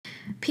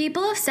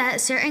People have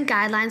set certain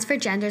guidelines for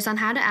genders on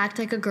how to act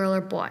like a girl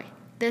or boy.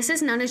 This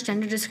is known as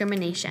gender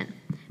discrimination.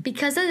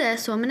 Because of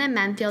this, women and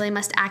men feel they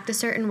must act a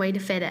certain way to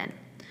fit in.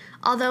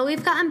 Although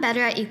we've gotten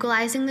better at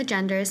equalizing the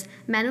genders,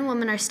 men and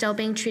women are still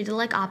being treated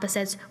like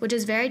opposites, which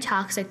is very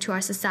toxic to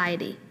our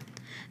society.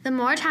 The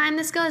more time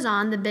this goes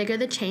on, the bigger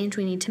the change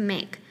we need to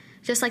make.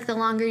 Just like the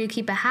longer you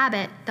keep a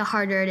habit, the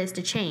harder it is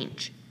to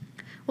change.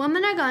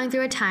 Women are going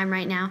through a time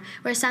right now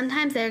where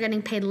sometimes they're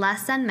getting paid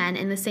less than men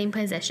in the same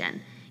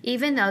position,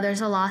 even though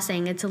there's a law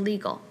saying it's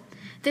illegal.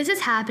 This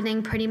is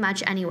happening pretty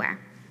much anywhere.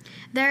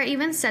 There are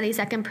even studies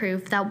that can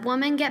prove that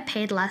women get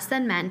paid less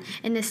than men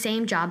in the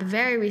same job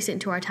very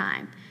recent to our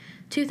time.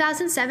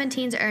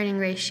 2017's earning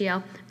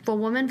ratio for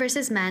women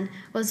versus men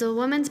was the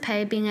women's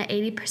pay being at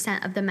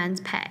 80% of the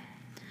men's pay.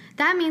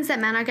 That means that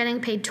men are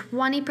getting paid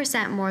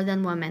 20% more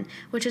than women,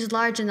 which is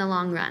large in the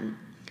long run.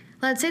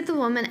 Let's say the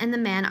woman and the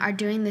man are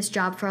doing this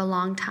job for a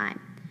long time.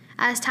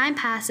 As time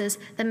passes,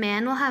 the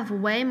man will have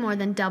way more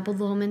than double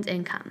the woman's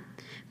income.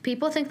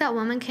 People think that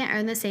women can't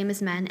earn the same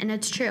as men, and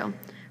it's true.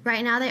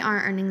 Right now, they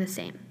aren't earning the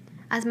same.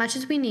 As much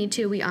as we need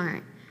to, we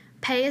aren't.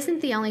 Pay isn't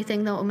the only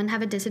thing that women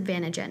have a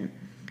disadvantage in.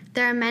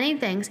 There are many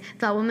things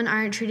that women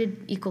aren't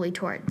treated equally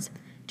towards.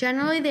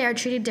 Generally, they are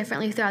treated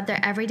differently throughout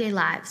their everyday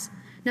lives.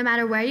 No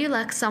matter where you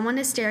look, someone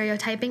is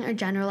stereotyping or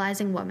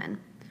generalizing women.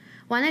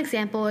 One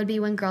example would be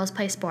when girls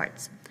play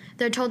sports.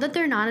 They're told that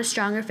they're not as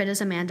strong or fit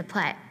as a man to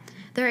play.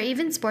 There are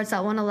even sports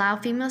that won't allow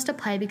females to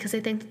play because they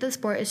think that the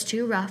sport is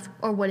too rough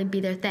or wouldn't be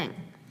their thing.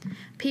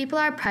 People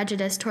are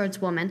prejudiced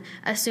towards women,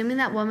 assuming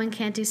that women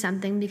can't do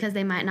something because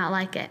they might not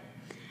like it.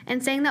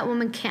 And saying that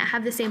women can't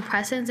have the same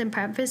preferences and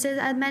preferences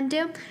as men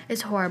do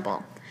is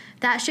horrible.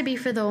 That should be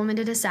for the woman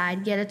to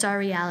decide, yet it's our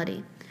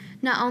reality.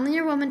 Not only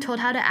are women told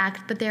how to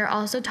act, but they are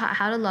also taught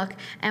how to look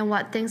and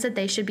what things that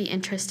they should be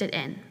interested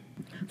in.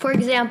 For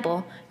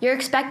example, you're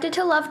expected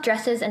to love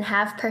dresses and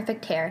have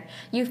perfect hair.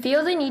 You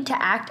feel the need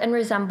to act and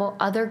resemble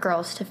other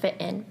girls to fit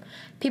in.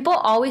 People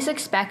always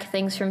expect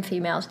things from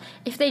females.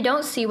 If they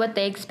don't see what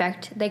they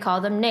expect, they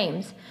call them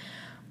names.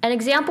 An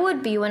example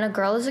would be when a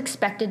girl is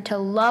expected to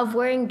love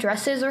wearing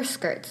dresses or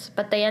skirts,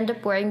 but they end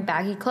up wearing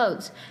baggy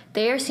clothes.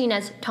 They are seen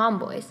as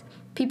tomboys.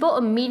 People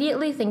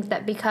immediately think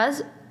that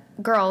because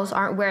girls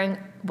aren't wearing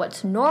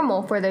what's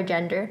normal for their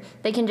gender,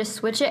 they can just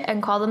switch it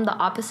and call them the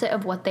opposite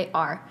of what they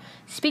are.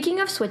 Speaking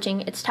of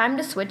switching, it's time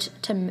to switch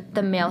to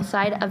the male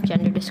side of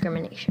gender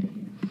discrimination.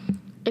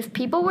 If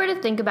people were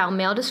to think about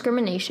male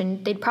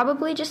discrimination, they'd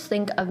probably just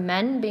think of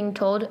men being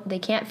told they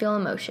can't feel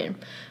emotion.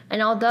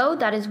 And although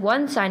that is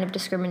one sign of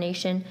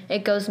discrimination,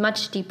 it goes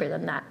much deeper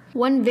than that.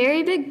 One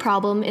very big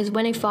problem is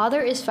when a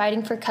father is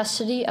fighting for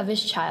custody of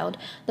his child.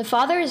 The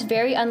father is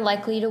very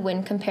unlikely to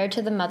win compared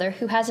to the mother,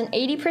 who has an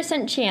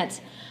 80%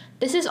 chance.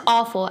 This is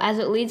awful, as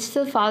it leads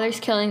to the fathers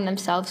killing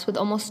themselves, with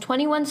almost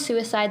 21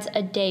 suicides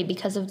a day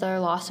because of their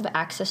loss of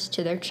access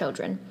to their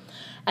children.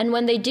 And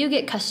when they do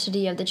get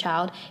custody of the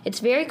child,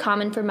 it's very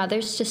common for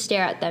mothers to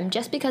stare at them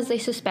just because they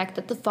suspect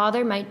that the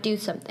father might do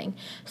something.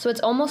 So it's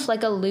almost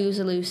like a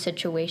lose-lose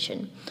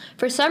situation.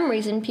 For some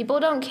reason, people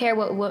don't care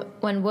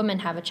when women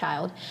have a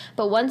child,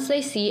 but once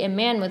they see a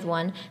man with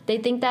one, they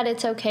think that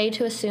it's okay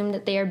to assume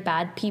that they are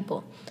bad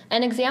people.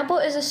 An example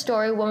is a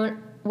story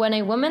when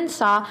a woman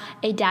saw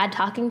a dad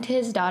talking to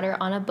his daughter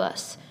on a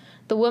bus.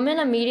 The woman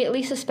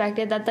immediately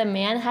suspected that the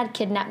man had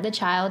kidnapped the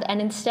child, and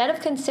instead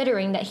of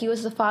considering that he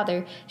was the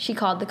father, she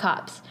called the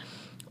cops.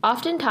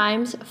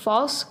 Oftentimes,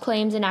 false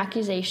claims and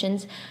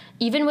accusations,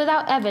 even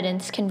without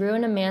evidence, can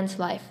ruin a man's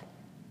life.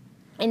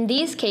 In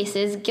these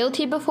cases,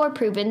 guilty before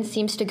proven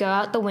seems to go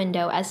out the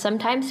window, as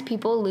sometimes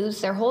people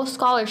lose their whole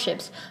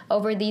scholarships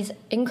over these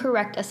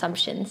incorrect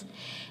assumptions.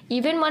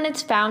 Even when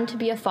it's found to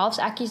be a false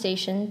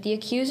accusation, the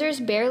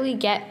accusers barely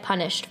get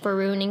punished for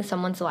ruining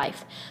someone's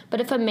life. But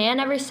if a man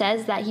ever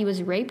says that he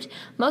was raped,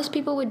 most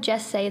people would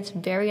just say it's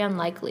very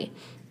unlikely.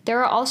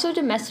 There are also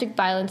domestic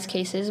violence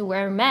cases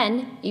where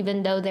men,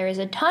 even though there is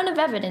a ton of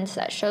evidence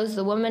that shows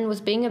the woman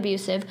was being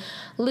abusive,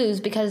 lose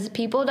because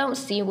people don't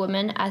see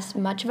women as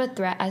much of a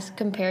threat as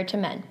compared to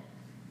men.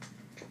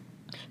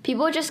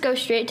 People just go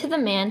straight to the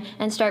man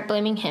and start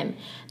blaming him.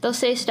 They'll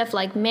say stuff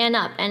like, "Man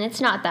up," and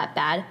it's not that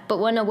bad. But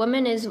when a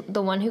woman is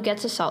the one who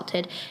gets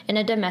assaulted in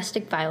a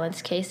domestic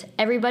violence case,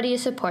 everybody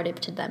is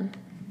supportive to them.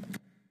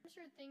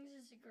 Things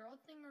is a girl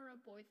thing or a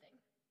boy thing.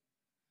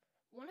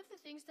 One of the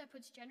things that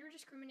puts gender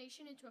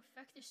discrimination into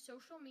effect is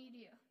social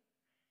media.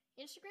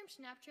 Instagram,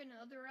 Snapchat, and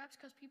other apps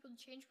cause people to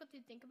change what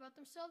they think about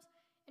themselves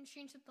and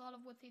change the thought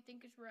of what they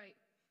think is right.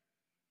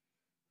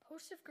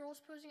 Posts of girls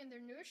posing in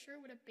their newest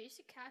shirt with a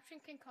basic caption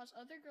can cause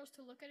other girls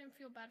to look at and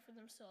feel bad for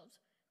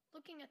themselves.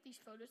 Looking at these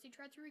photos, they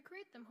try to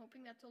recreate them,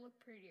 hoping that they'll look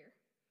prettier.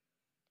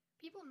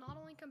 People not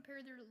only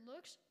compare their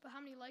looks, but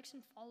how many likes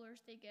and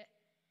followers they get.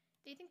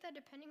 They think that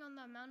depending on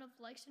the amount of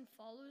likes and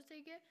followers they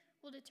get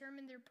will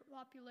determine their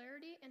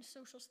popularity and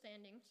social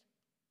standings.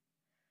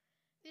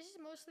 This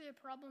is mostly a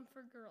problem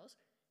for girls.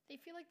 They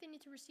feel like they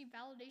need to receive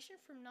validation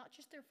from not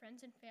just their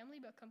friends and family,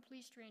 but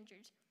complete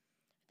strangers.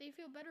 They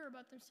feel better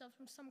about themselves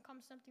when someone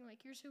comments something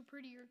like, "You're so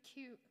pretty," or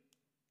 "cute."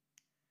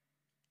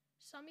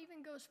 Some even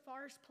go as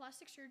far as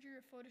plastic surgery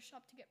or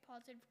Photoshop to get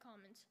positive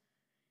comments.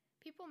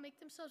 People make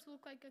themselves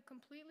look like a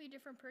completely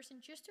different person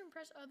just to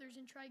impress others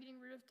and try getting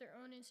rid of their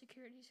own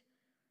insecurities.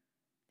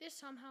 This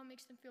somehow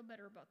makes them feel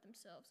better about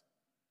themselves.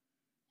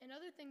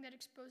 Another thing that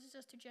exposes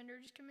us to gender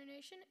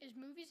discrimination is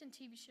movies and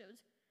TV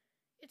shows.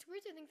 It's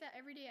weird to think that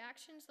everyday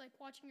actions like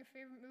watching your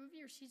favorite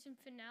movie or season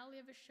finale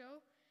of a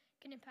show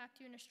can impact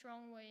you in a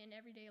strong way in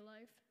everyday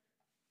life.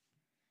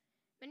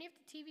 Many of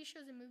the TV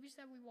shows and movies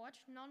that we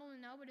watch, not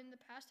only now but in the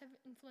past, have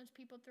influenced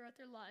people throughout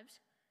their lives.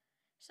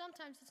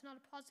 Sometimes it's not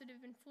a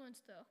positive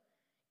influence though.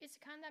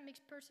 It's the kind that makes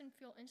a person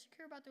feel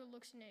insecure about their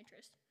looks and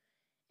interest.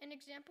 An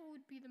example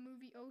would be the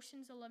movie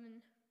Ocean's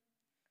 11.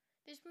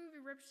 This movie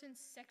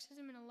represents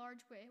sexism in a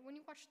large way. When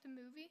you watch the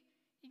movie,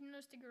 you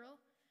notice the girl,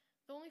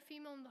 the only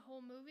female in the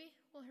whole movie,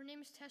 well, her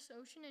name is Tess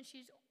Ocean, and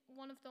she's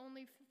one of the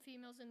only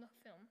females in the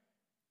film.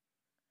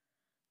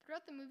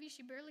 Throughout the movie,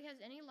 she barely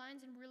has any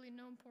lines and really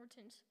no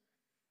importance.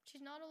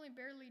 She's not only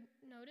barely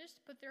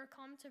noticed, but there are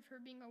comments of her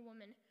being a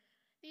woman.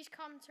 These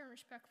comments aren't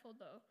respectful,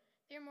 though.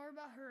 They are more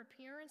about her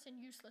appearance and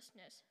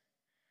uselessness,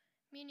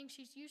 meaning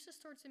she's useless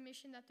towards the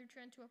mission that they're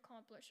trying to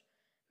accomplish.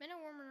 Men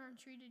and women aren't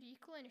treated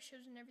equal, and it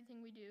shows in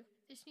everything we do.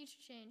 This needs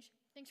to change.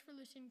 Thanks for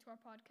listening to our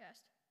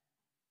podcast.